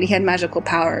pretended he had magical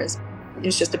powers. It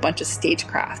was just a bunch of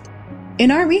stagecraft. In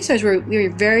our research, we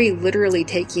were very literally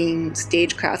taking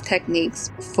stagecraft techniques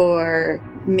for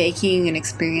making an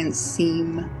experience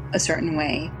seem a certain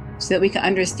way so that we can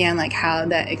understand how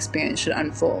that experience should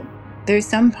unfold. There's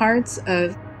some parts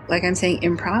of, like I'm saying,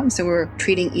 improv, so we're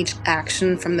treating each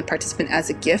action from the participant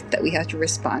as a gift that we have to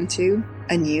respond to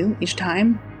anew each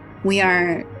time. We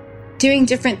are doing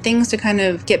different things to kind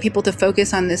of get people to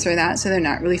focus on this or that, so they're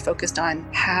not really focused on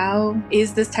how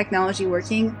is this technology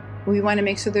working. We want to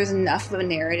make sure there's enough of a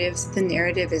narrative. So the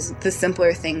narrative is the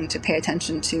simpler thing to pay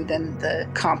attention to than the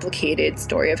complicated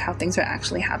story of how things are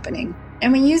actually happening.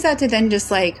 And we use that to then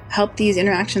just help these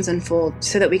interactions unfold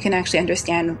so that we can actually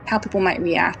understand how people might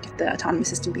react if the autonomous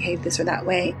system behaved this or that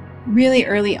way. Really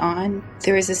early on,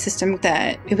 there was a system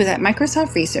that it was at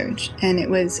Microsoft Research, and it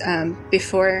was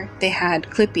before they had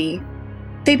Clippy.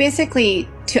 They basically,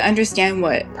 to understand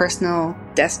what personal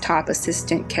desktop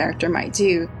assistant character might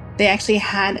do, they actually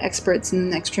had experts in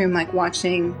the next room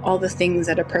watching all the things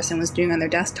that a person was doing on their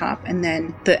desktop, and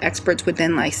then the experts would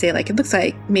then say it looks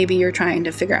like maybe you're trying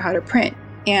to figure out how to print,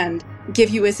 and give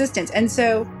you assistance. And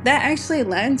so that actually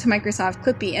led to Microsoft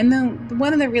Clippy. And then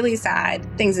one of the really sad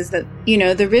things is that,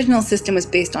 the original system was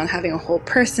based on having a whole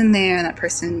person there, and that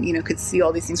person, could see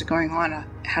all these things are going on,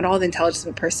 had all the intelligence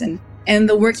of a person. And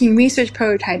the working research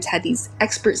prototypes had these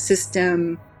expert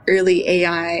system early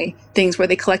AI things where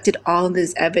they collected all of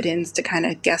this evidence to kind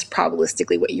of guess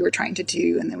probabilistically what you were trying to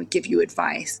do, and then would give you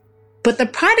advice. But the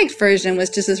product version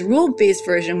was just this rule-based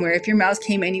version where if your mouse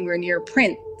came anywhere near a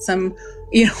print, some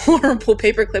horrible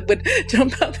paperclip would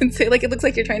jump up and say, it looks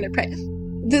like you're trying to print.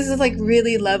 This is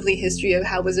really really history of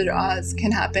how Wizard of Oz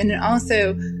can happen, and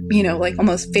also,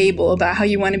 almost fable about how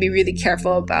you want to be really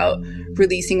careful about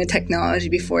releasing a technology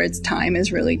before its time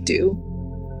is really due.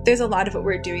 There's a lot of what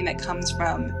we're doing that comes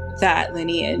from that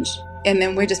lineage. And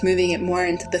then we're just moving it more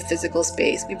into the physical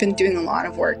space. We've been doing a lot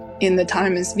of work in the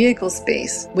autonomous vehicle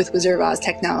space with Wizard of Oz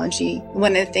technology.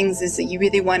 One of the things is that you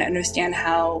really want to understand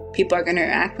how people are going to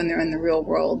interact when they're in the real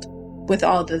world with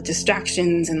all the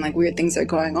distractions and weird things that are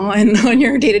going on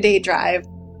your day-to-day drive.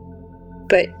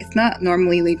 But it's not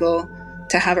normally legal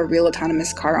to have a real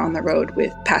autonomous car on the road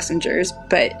with passengers,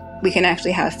 but we can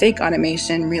actually have fake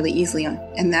automation really easily,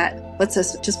 and that lets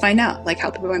us just find out how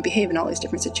people are going to behave in all these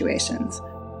different situations.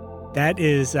 That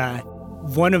is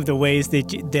one of the ways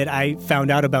that I found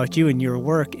out about you and your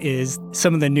work is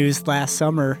some of the news last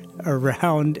summer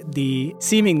around the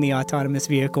seemingly autonomous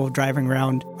vehicle driving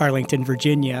around Arlington,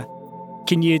 Virginia.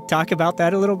 Can you talk about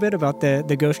that a little bit, about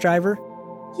the Ghost Driver?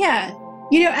 Yeah.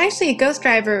 Actually, Ghost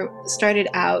Driver started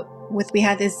out with, we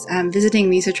had this visiting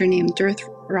researcher named Dirk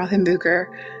Rothenbucher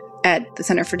at the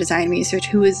Center for Design Research,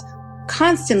 who was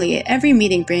constantly at every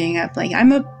meeting bringing up, like,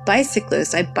 I'm a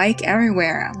bicyclist, I bike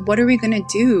everywhere. What are we going to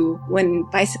do when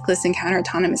bicyclists encounter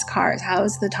autonomous cars? How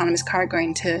is the autonomous car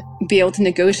going to be able to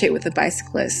negotiate with the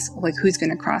bicyclist? Like, who's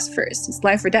going to cross first? It's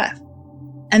life or death.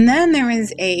 And then there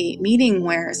was a meeting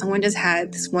where someone just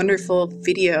had this wonderful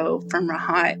video from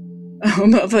Rahat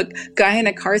of a guy in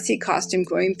a car seat costume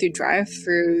going through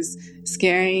drive-thrus,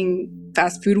 scaring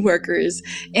fast food workers.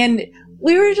 And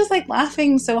we were just like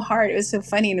laughing so hard. It was so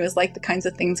funny. And it was like the kinds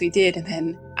of things we did. And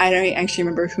then I don't actually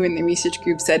remember who in the research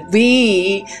group said,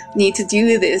 we need to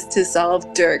do this to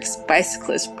solve Dirk's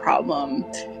bicyclist problem.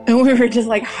 And we were just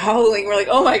like howling. We're like,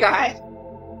 oh my God,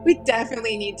 we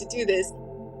definitely need to do this.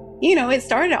 You know, it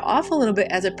started off a little bit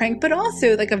as a prank, but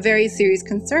also like a very serious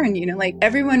concern. You know, like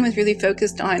everyone was really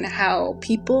focused on how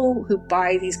people who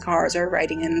buy these cars or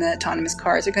riding in the autonomous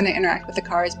cars are going to interact with the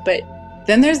cars. But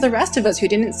then there's the rest of us who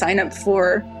didn't sign up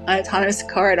for an autonomous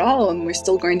car at all, and we're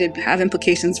still going to have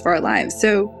implications for our lives.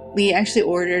 So we actually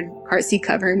ordered a car seat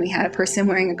cover, and we had a person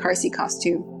wearing a car seat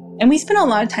costume. And we spent a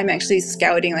lot of time actually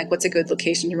scouting, like, what's a good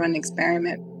location to run an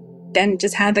experiment. Then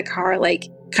just had the car, like,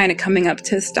 kind of coming up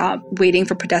to stop, waiting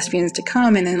for pedestrians to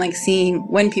come, and then like seeing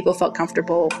when people felt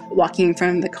comfortable walking in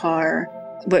front of the car,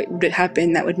 what would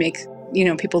happen that would make, you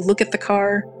know, people look at the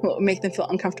car, what would make them feel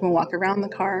uncomfortable and walk around the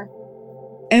car.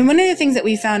 And one of the things that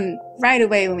we found right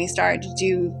away when we started to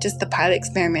do just the pilot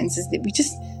experiments is that we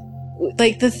just,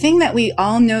 like, the thing that we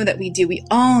all know that we do, we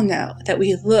all know that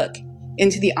we look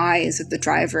into the eyes of the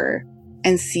driver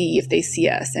and see if they see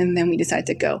us, and then we decide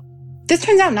to go. This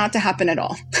turns out not to happen at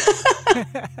all.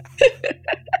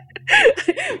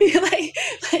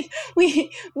 we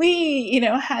you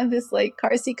know, had this like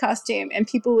car seat costume, and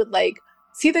people would like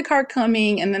see the car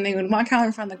coming, and then they would walk out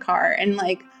in front of the car, and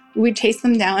like we'd chase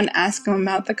them down, ask them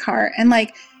about the car, and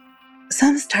like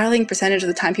some startling percentage of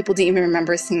the time people didn't even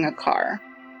remember seeing a car.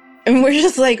 And we're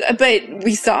just like, but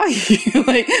we saw you.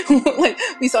 like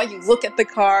we saw you look at the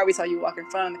car, we saw you walk in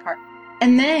front of the car.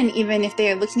 And then even if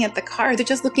they are looking at the car, they're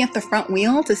just looking at the front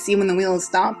wheel to see when the wheel is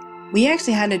stopped. We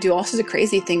actually had to do all sorts of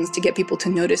crazy things to get people to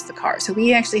notice the car. So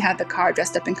we actually had the car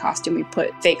dressed up in costume. We put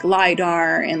fake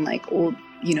LiDAR and like old,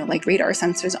 you know, like radar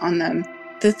sensors on them.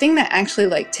 The thing that actually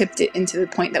like tipped it into the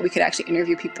point that we could actually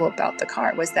interview people about the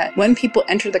car was that when people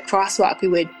entered the crosswalk, we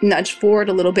would nudge forward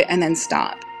a little bit and then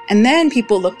stop. And then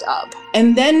people looked up,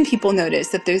 and then people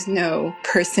noticed that there's no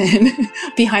person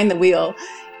behind the wheel.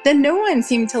 Then no one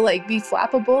seemed to like be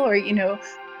flappable, or, you know,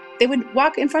 they would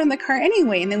walk in front of the car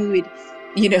anyway. And then we would,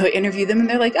 you know, interview them, and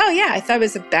they're like, oh yeah, I thought it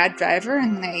was a bad driver,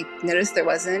 and I noticed there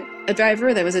wasn't a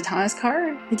driver, there was a autonomous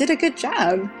car. They did a good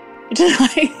job.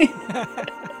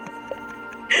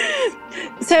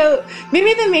 So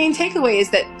maybe the main takeaway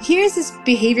is that here's this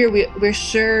behavior we're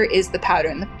sure is the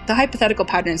pattern. The hypothetical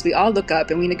pattern is we all look up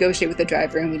and we negotiate with the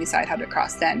driver and we decide how to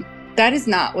cross then. That is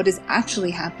not what is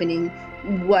actually happening.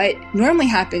 What normally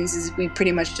happens is we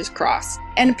pretty much just cross.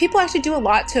 And people actually do a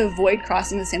lot to avoid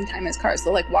crossing the same time as cars.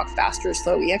 They'll like walk faster or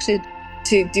slow. We actually had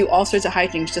to do all sorts of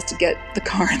hijinks just to get the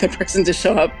car and the person to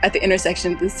show up at the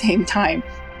intersection at the same time.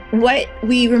 What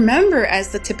we remember as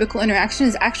the typical interaction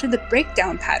is actually the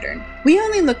breakdown pattern. We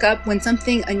only look up when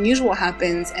something unusual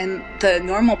happens and the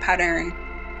normal pattern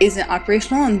isn't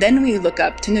operational, and then we look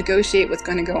up to negotiate what's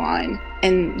going to go on.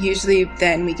 And usually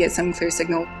then we get some clear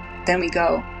signal, then we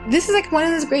go. This is like one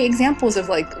of those great examples of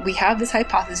like, we have this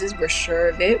hypothesis, we're sure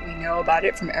of it, we know about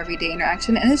it from everyday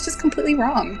interaction, and it's just completely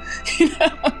wrong. You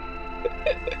know?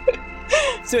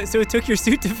 So it took your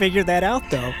suit to figure that out,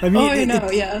 though. I mean,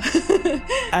 yeah.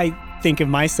 I think of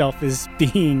myself as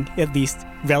being at least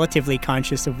relatively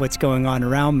conscious of what's going on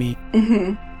around me.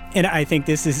 Mm-hmm. And I think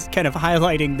this is kind of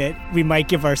highlighting that we might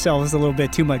give ourselves a little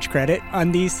bit too much credit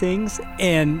on these things.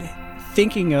 And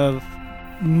thinking of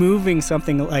moving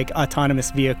something like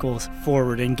autonomous vehicles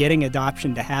forward and getting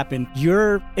adoption to happen,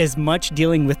 you're as much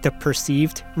dealing with the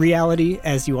perceived reality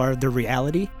as you are the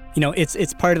reality. You know,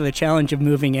 it's part of the challenge of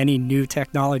moving any new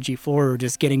technology forward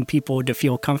is getting people to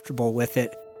feel comfortable with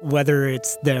it, whether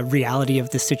it's the reality of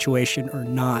the situation or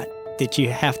not, that you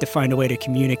have to find a way to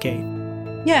communicate.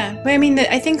 Yeah, but I mean,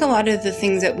 I think a lot of the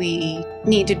things that we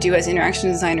need to do as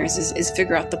interaction designers is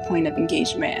figure out the point of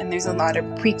engagement. And there's a lot of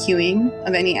pre-queuing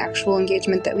of any actual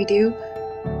engagement that we do.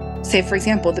 Say, for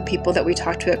example, the people that we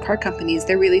talk to at car companies,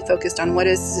 they're really focused on what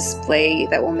is the display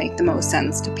that will make the most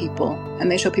sense to people. And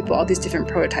they show people all these different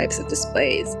prototypes of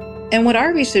displays. And what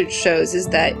our research shows is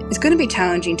that it's going to be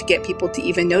challenging to get people to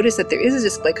even notice that there is a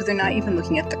display because they're not even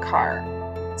looking at the car.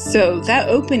 So that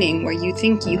opening where you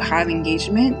think you have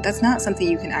engagement, that's not something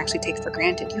you can actually take for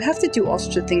granted. You have to do all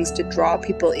sorts of things to draw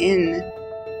people in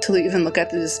to even look at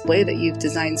the display that you've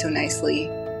designed so nicely.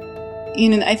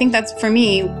 I think that's, for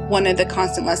me, one of the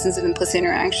constant lessons of implicit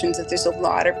interactions, that there's a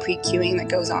lot of pre-queuing that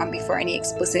goes on before any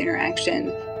explicit interaction.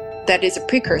 That is a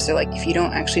precursor. Like, if you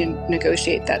don't actually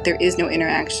negotiate that, there is no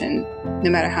interaction, no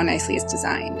matter how nicely it's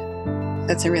designed.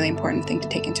 That's a really important thing to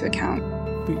take into account.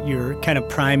 You're kind of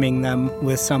priming them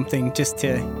with something just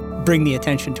to bring the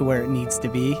attention to where it needs to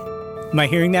be. Am I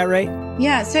hearing that right?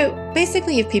 Yeah, so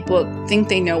basically if people think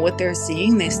they know what they're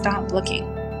seeing, they stop looking.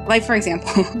 Like, for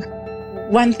example,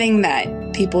 one thing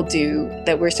that people do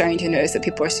that we're starting to notice that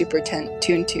people are super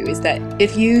tuned to is that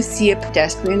if you see a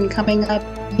pedestrian coming up,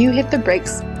 you hit the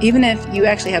brakes, even if you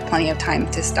actually have plenty of time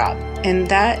to stop. And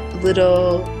that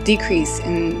little decrease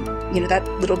in, that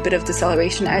little bit of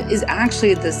deceleration is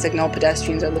actually the signal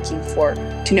pedestrians are looking for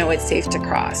to know it's safe to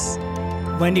cross.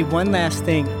 Wendy, one last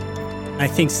thing. I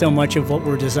think so much of what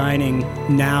we're designing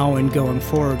now and going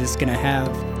forward is going to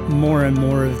have more and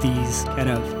more of these kind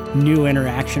of new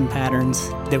interaction patterns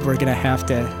that we're going to have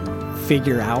to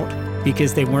figure out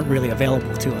because they weren't really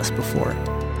available to us before.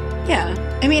 Yeah.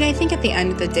 I think at the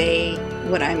end of the day,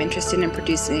 what I'm interested in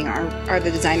producing are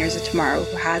the designers of tomorrow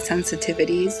who have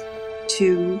sensitivities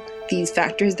to these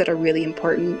factors that are really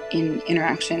important in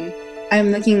interaction.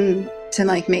 I'm looking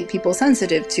to make people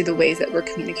sensitive to the ways that we're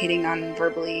communicating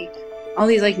non-verbally, all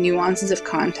these nuances of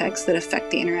context that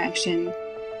affect the interaction.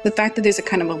 The fact that there's a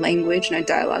kind of a language and a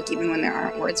dialogue even when there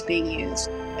aren't words being used.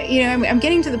 I'm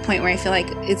getting to the point where I feel like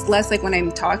it's less like when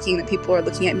I'm talking that people are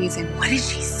looking at me and saying, what is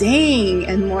she saying?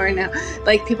 And more now,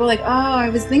 people are like, oh, I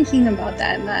was thinking about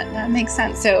that, and that makes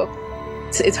sense. So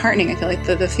it's heartening. I feel like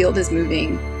the field is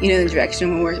moving, in the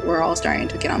direction where we're all starting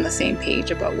to get on the same page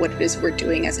about what it is we're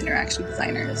doing as interaction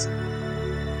designers.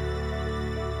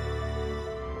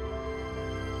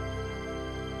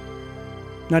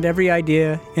 Not every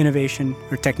idea, innovation,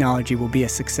 or technology will be a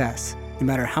success, no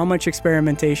matter how much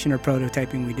experimentation or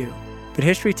prototyping we do. But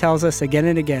history tells us again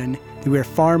and again that we are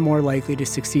far more likely to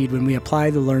succeed when we apply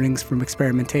the learnings from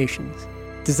experimentations.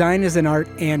 Design is an art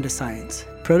and a science.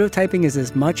 Prototyping is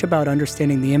as much about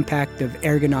understanding the impact of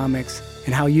ergonomics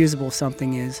and how usable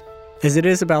something is, as it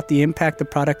is about the impact the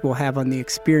product will have on the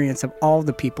experience of all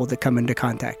the people that come into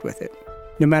contact with it.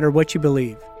 No matter what you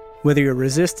believe, whether you're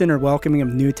resistant or welcoming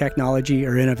of new technology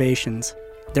or innovations,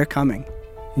 they're coming,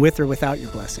 with or without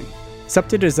your blessing. It's up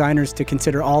to designers to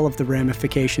consider all of the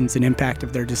ramifications and impact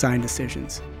of their design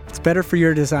decisions. It's better for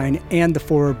your design and the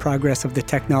forward progress of the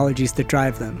technologies that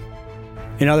drive them.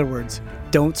 In other words,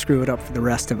 don't screw it up for the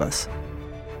rest of us.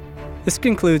 This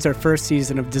concludes our first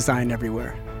season of Design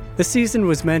Everywhere. This season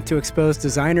was meant to expose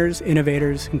designers,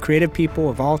 innovators, and creative people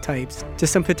of all types to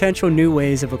some potential new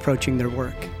ways of approaching their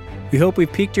work. We hope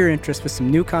we've piqued your interest with some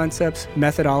new concepts,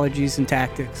 methodologies, and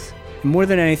tactics. And more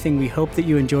than anything, we hope that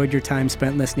you enjoyed your time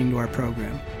spent listening to our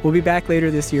program. We'll be back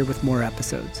later this year with more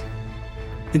episodes.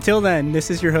 Until then, this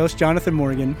is your host, Jonathan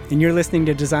Morgan, and you're listening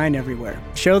to Design Everywhere,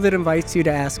 a show that invites you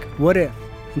to ask, what if,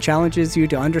 and challenges you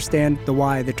to understand the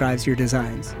why that drives your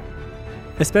designs.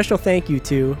 A special thank you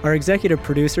to our executive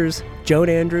producers, Joan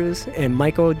Andrews and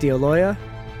Michael Dialoya,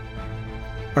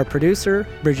 our producer,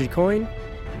 Bridget Coyne,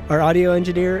 our audio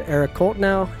engineer, Eric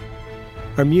Koltnow,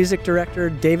 our music director,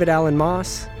 David Allen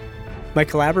Moss, my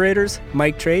collaborators,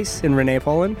 Mike Trace and Renee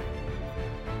Pullen.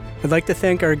 I'd like to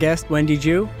thank our guest, Wendy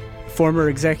Ju, former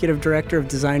executive director of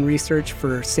design research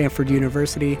for Stanford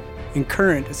University and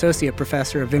current associate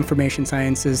professor of information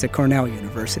sciences at Cornell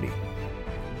University.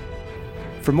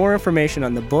 For more information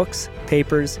on the books,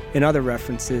 papers, and other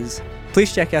references,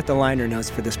 please check out the liner notes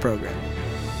for this program.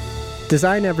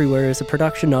 Design Everywhere is a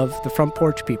production of The Front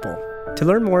Porch People. To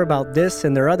learn more about this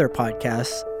and their other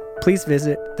podcasts, please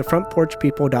visit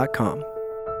thefrontporchpeople.com.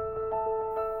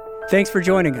 Thanks for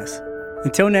joining us.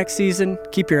 Until next season,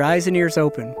 keep your eyes and ears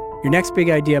open. Your next big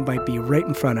idea might be right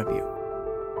in front of you.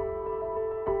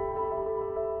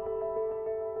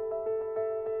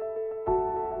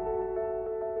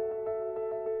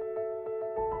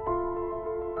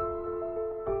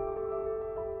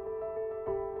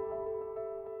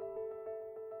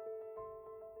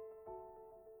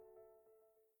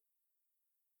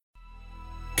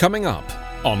 Coming up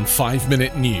on 5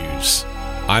 Minute News,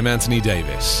 I'm Anthony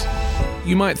Davis.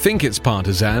 You might think it's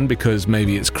partisan because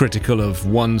maybe it's critical of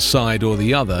one side or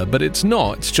the other, but it's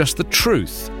not. It's just the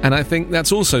truth. And I think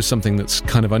that's also something that's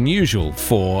kind of unusual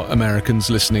for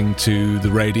Americans listening to the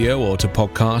radio or to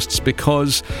podcasts,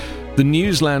 because the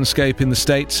news landscape in the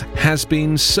States has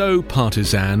been so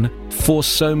partisan for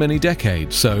so many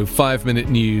decades. So 5 Minute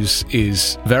News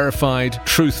is verified,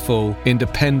 truthful,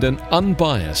 independent,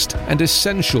 unbiased, and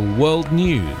essential world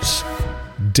news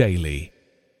daily.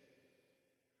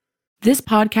 This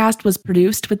podcast was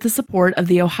produced with the support of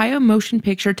the Ohio Motion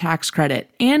Picture Tax Credit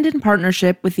and in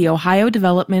partnership with the Ohio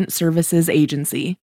Development Services Agency.